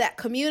kills that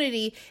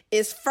community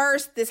is,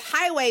 first, this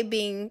highway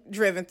being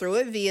driven through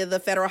it via the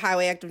Federal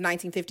Highway Act of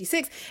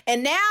 1956.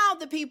 And now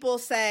the people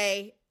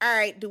say, all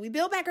right, do we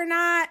build back or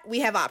not? We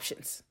have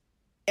options.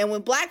 And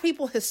when black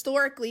people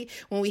historically,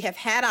 when we have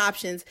had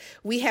options,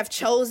 we have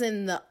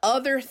chosen the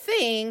other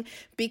thing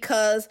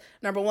because,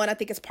 number one, I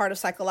think it's part of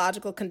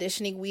psychological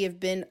conditioning. We have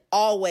been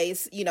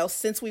always,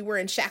 since we were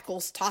in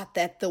shackles, taught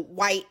that the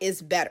white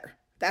is better.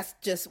 That's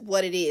just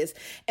what it is.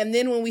 And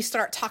then when we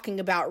start talking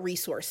about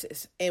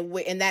resources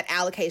and that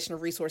allocation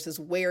of resources,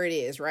 where it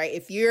is, right?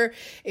 If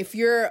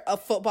you're a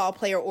football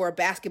player or a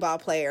basketball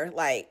player,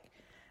 like,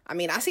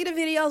 I see the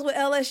videos with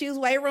LSU's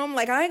weight room.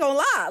 Like, I ain't gonna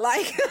lie.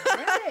 Like,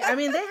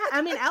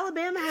 right.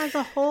 Alabama has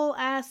a whole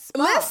ass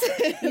spot.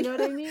 Listen. You know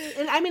what I mean?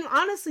 And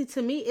honestly,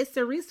 to me, it's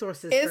the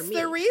resources. It's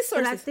the resources.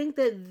 And I think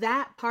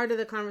that part of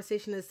the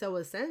conversation is so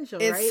essential.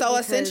 It's right? so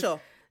because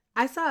essential.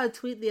 I saw a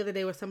tweet the other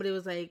day where somebody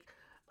was like,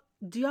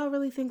 "Do y'all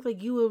really think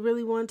like you would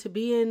really want to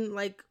be in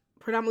like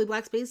predominantly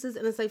black spaces?"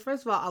 And it's like,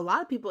 first of all, a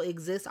lot of people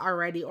exist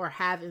already or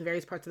have in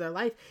various parts of their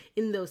life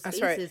in those spaces.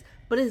 That's right.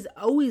 But it's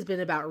always been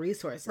about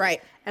resources.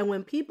 Right. And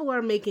when people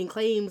are making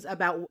claims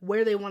about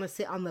where they want to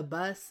sit on the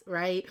bus,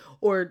 right,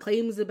 or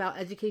claims about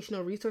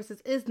educational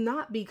resources, it's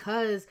not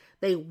because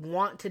they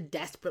want to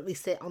desperately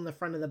sit on the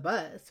front of the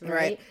bus,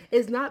 right?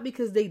 It's not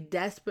because they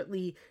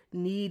desperately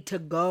need to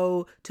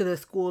go to the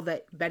school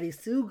that Betty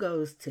Sue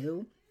goes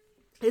to.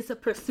 It's a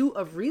pursuit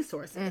of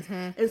resources.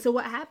 And so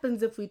what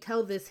happens if we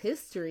tell this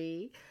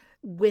history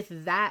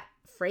with that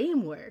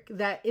framework,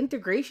 that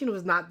integration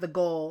was not the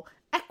goal,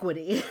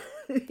 equity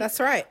That's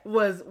right.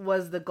 was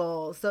the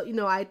goal. So,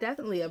 I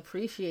definitely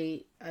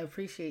appreciate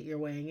your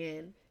weighing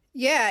in.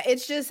 Yeah,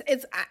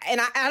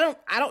 I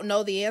don't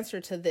know the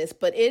answer to this,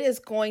 but it is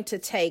going to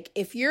take,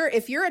 if you're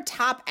a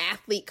top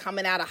athlete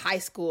coming out of high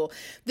school,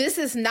 this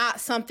is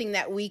not something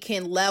that we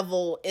can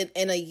level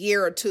in a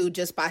year or two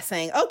just by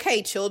saying,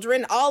 okay,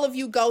 children, all of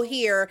you go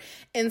here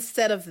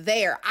instead of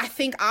there. I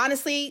think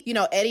honestly,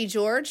 Eddie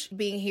George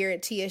being here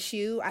at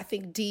TSU, I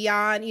think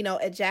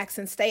Deion, at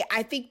Jackson State,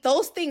 I think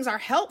those things are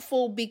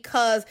helpful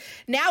because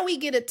now we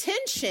get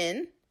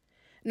attention,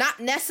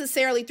 not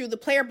necessarily through the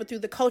player, but through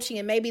the coaching.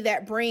 And maybe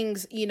that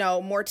brings,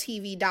 more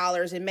TV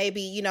dollars. And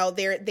maybe,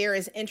 there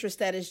is interest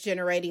that is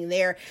generating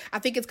there. I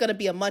think it's going to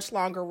be a much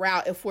longer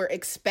route if we're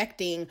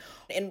expecting,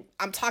 and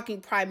I'm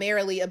talking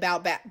primarily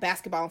about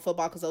basketball and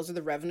football because those are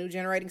the revenue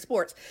generating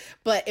sports.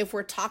 But if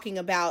we're talking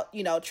about,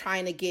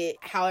 trying to get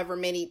however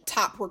many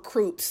top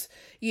recruits,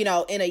 in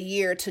a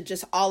year to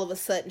just all of a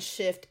sudden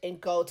shift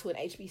and go to an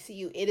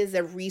HBCU, it is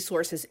a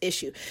resources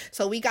issue.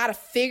 So we got to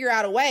figure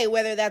out a way,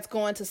 whether that's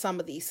going to some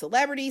of these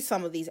celebrities celebrities,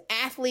 some of these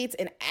athletes,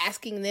 and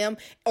asking them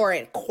or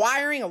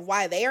inquiring of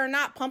why they are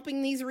not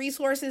pumping these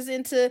resources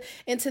into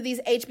these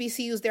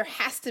HBCUs. There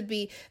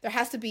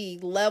has to be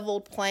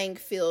leveled playing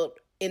field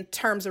in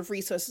terms of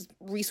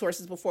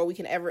resources before we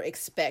can ever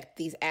expect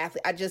these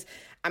athletes.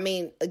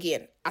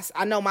 Again,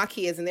 I know my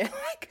kids and they're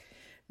like,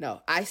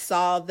 no, I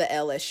saw the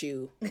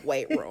LSU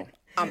weight room.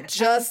 I'm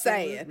just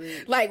saying,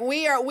 like,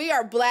 we are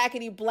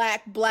blackity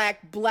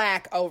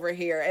black over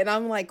here. And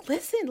I'm like,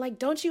 listen, like,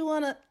 don't you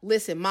want to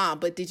listen, Mom,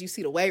 but did you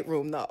see the weight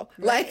room though?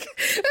 Like,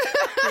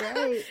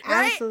 right.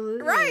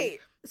 Absolutely. Right.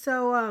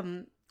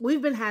 So,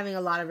 we've been having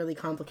a lot of really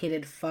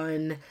complicated,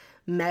 fun,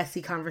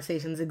 messy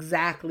conversations,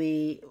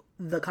 exactly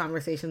the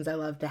conversations I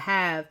love to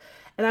have.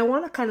 And I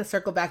want to kind of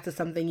circle back to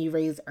something you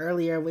raised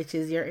earlier, which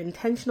is your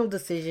intentional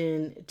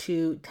decision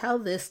to tell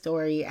this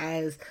story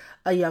as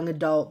a young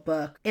adult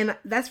book. And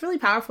that's really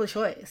powerful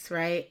choice,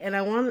 right? And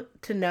I want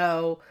to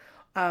know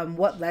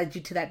what led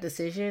you to that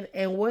decision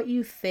and what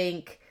you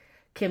think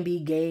can be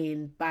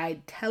gained by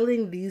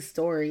telling these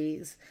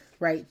stories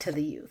right to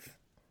the youth.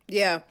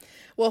 Yeah.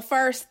 Well,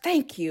 first,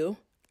 thank you.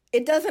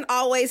 It doesn't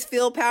always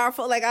feel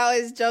powerful. Like, I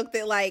always joke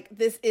that, like,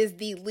 this is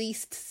the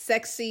least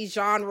sexy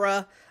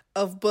genre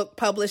of book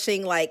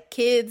publishing, like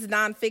kids,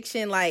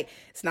 nonfiction, like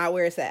it's not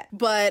where it's at.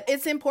 But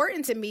it's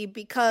important to me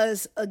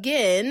because,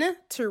 again,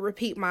 to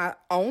repeat my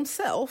own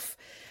self,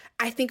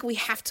 I think we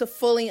have to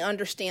fully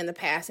understand the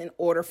past in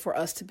order for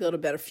us to build a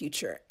better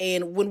future.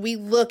 And when we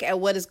look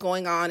at what is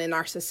going on in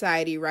our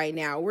society right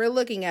now, we're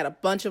looking at a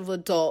bunch of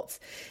adults.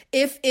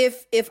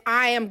 If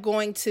I am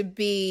going to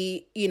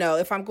be,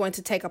 if I'm going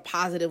to take a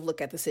positive look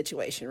at the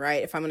situation,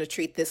 right? If I'm going to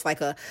treat this like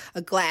a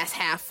glass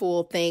half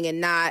full thing and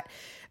not,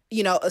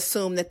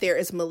 assume that there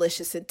is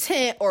malicious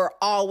intent or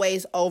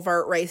always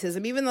overt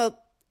racism, even though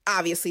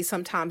obviously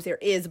sometimes there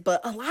is, but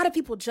a lot of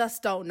people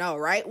just don't know,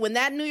 right? When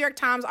that New York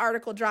Times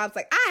article drops,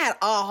 like, I had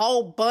a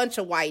whole bunch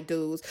of white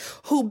dudes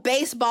who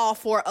baseball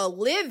for a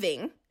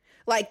living,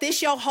 like,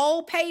 this your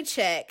whole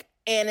paycheck.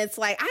 And it's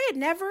like, I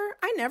never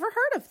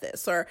heard of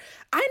this, or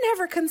I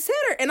never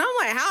considered. And I'm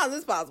like, how is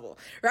this possible?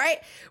 Right?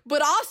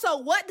 But also,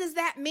 what does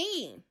that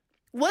mean?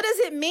 What does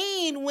it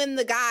mean when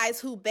the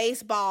guys who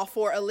baseball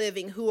for a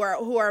living, who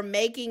are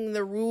making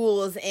the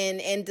rules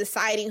and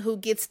deciding who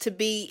gets to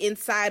be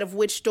inside of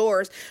which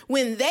doors,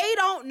 when they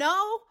don't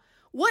know?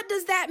 What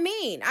does that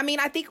mean? I mean,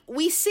 I think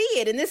we see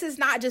it, and this is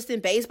not just in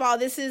baseball.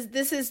 This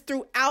is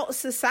throughout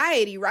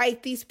society,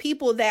 right? These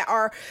people that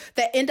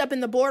end up in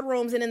the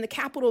boardrooms and in the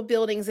Capitol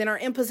buildings and are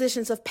in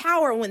positions of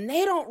power when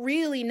they don't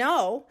really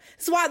know.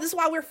 This is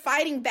why we're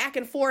fighting back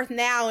and forth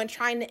now and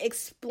trying to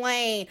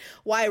explain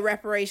why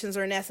reparations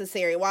are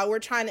necessary, why we're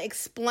trying to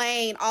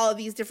explain all of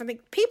these different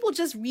things. People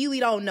just really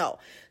don't know.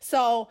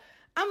 So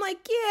I'm like,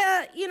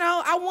 yeah,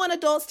 I want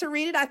adults to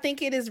read it. I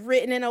think it is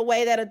written in a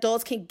way that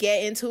adults can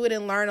get into it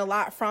and learn a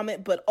lot from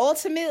it. But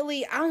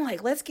ultimately, I'm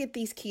like, let's get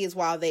these kids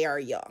while they are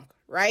young,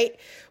 right?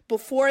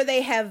 Before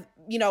they have,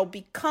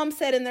 become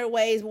set in their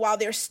ways, while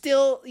they're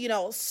still,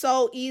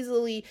 so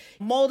easily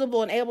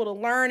moldable and able to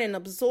learn and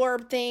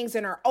absorb things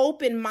and are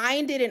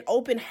open-minded and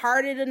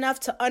open-hearted enough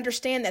to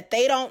understand that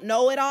they don't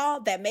know it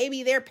all, that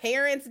maybe their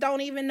parents don't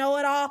even know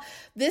it all.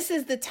 This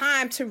is the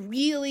time to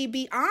really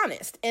be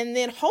honest. And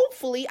then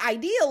hopefully,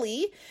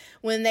 ideally,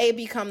 when they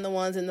become the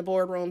ones in the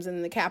boardrooms and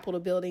in the Capitol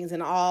buildings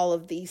and all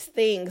of these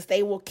things,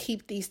 they will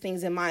keep these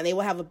things in mind. They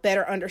will have a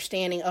better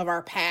understanding of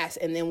our past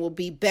and then will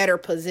be better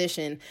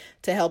positioned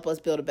to help us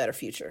build a better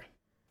future.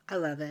 I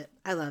love it.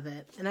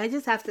 And I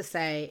just have to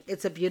say,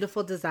 it's a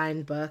beautiful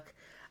designed book.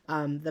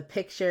 The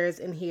pictures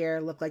in here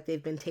look like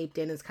they've been taped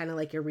in. It's kind of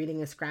like you're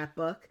reading a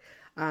scrapbook.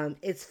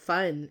 It's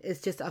fun.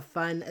 It's just a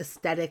fun,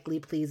 aesthetically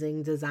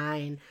pleasing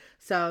design.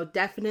 So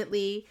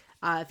definitely,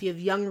 if you have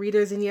young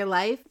readers in your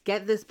life,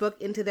 get this book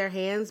into their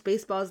hands.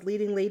 Baseball's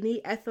Leading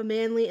Lady, Effa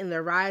Manley and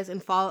the Rise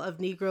and Fall of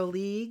Negro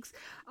Leagues.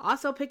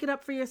 Also pick it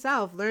up for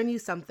yourself. Learn you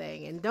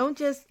something. And don't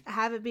just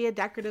have it be a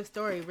decorative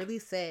story. Really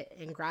sit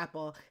and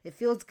grapple. It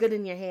feels good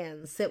in your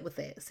hands. Sit with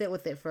it. Sit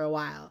with it for a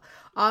while.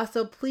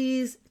 Also,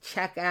 please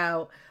check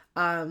out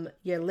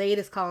your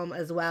latest column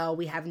as well.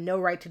 We Have No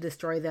Right to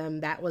Destroy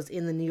Them. That was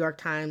in the New York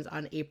Times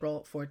on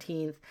April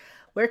 14th.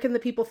 Where can the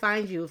people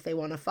find you if they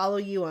want to follow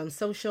you on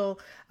social?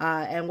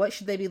 And what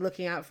should they be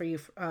looking out for you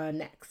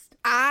next?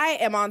 I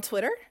am on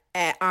Twitter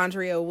at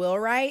Andrea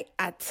Willwright.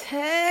 I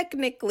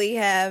technically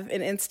have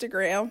an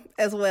Instagram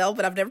as well,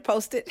 but I've never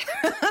posted.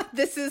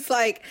 This is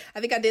like, I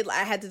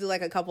had to do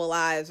like a couple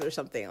lives or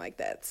something like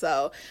that.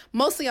 So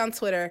mostly on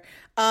Twitter.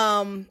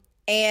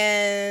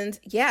 And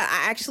yeah,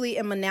 I actually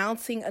am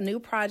announcing a new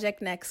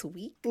project next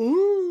week.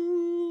 Ooh.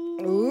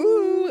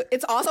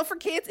 It's also for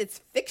kids. It's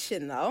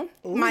fiction, though.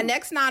 Ooh. My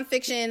next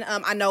nonfiction,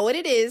 I know what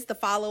it is, the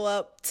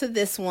follow-up to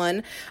this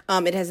one.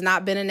 It has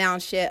not been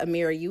announced yet.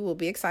 Amira, you will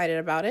be excited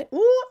about it.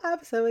 Ooh,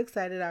 I'm so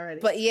excited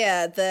already. But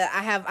yeah,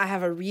 I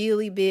have a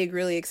really big,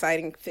 really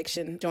exciting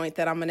fiction joint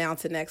that I'm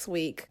announcing next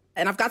week.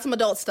 And I've got some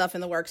adult stuff in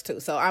the works, too.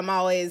 So I'm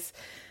always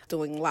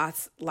doing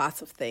lots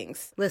of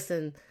things.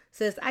 Listen,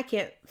 Sis, I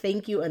can't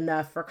thank you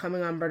enough for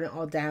coming on Burn It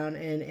All Down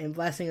and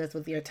blessing us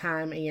with your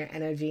time and your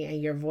energy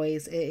and your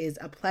voice. It is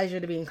a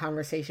pleasure to be in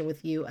conversation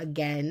with you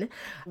again.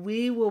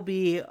 We will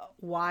be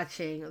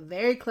watching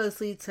very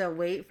closely to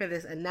wait for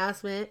this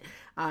announcement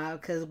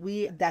because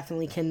we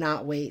definitely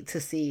cannot wait to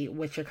see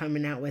what you're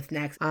coming out with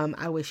next.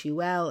 I wish you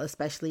well,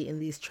 especially in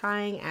these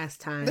trying ass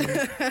times.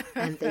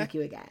 And thank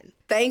you again.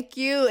 Thank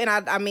you. And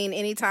I mean,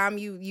 anytime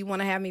you want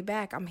to have me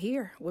back, I'm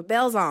here with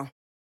bells on.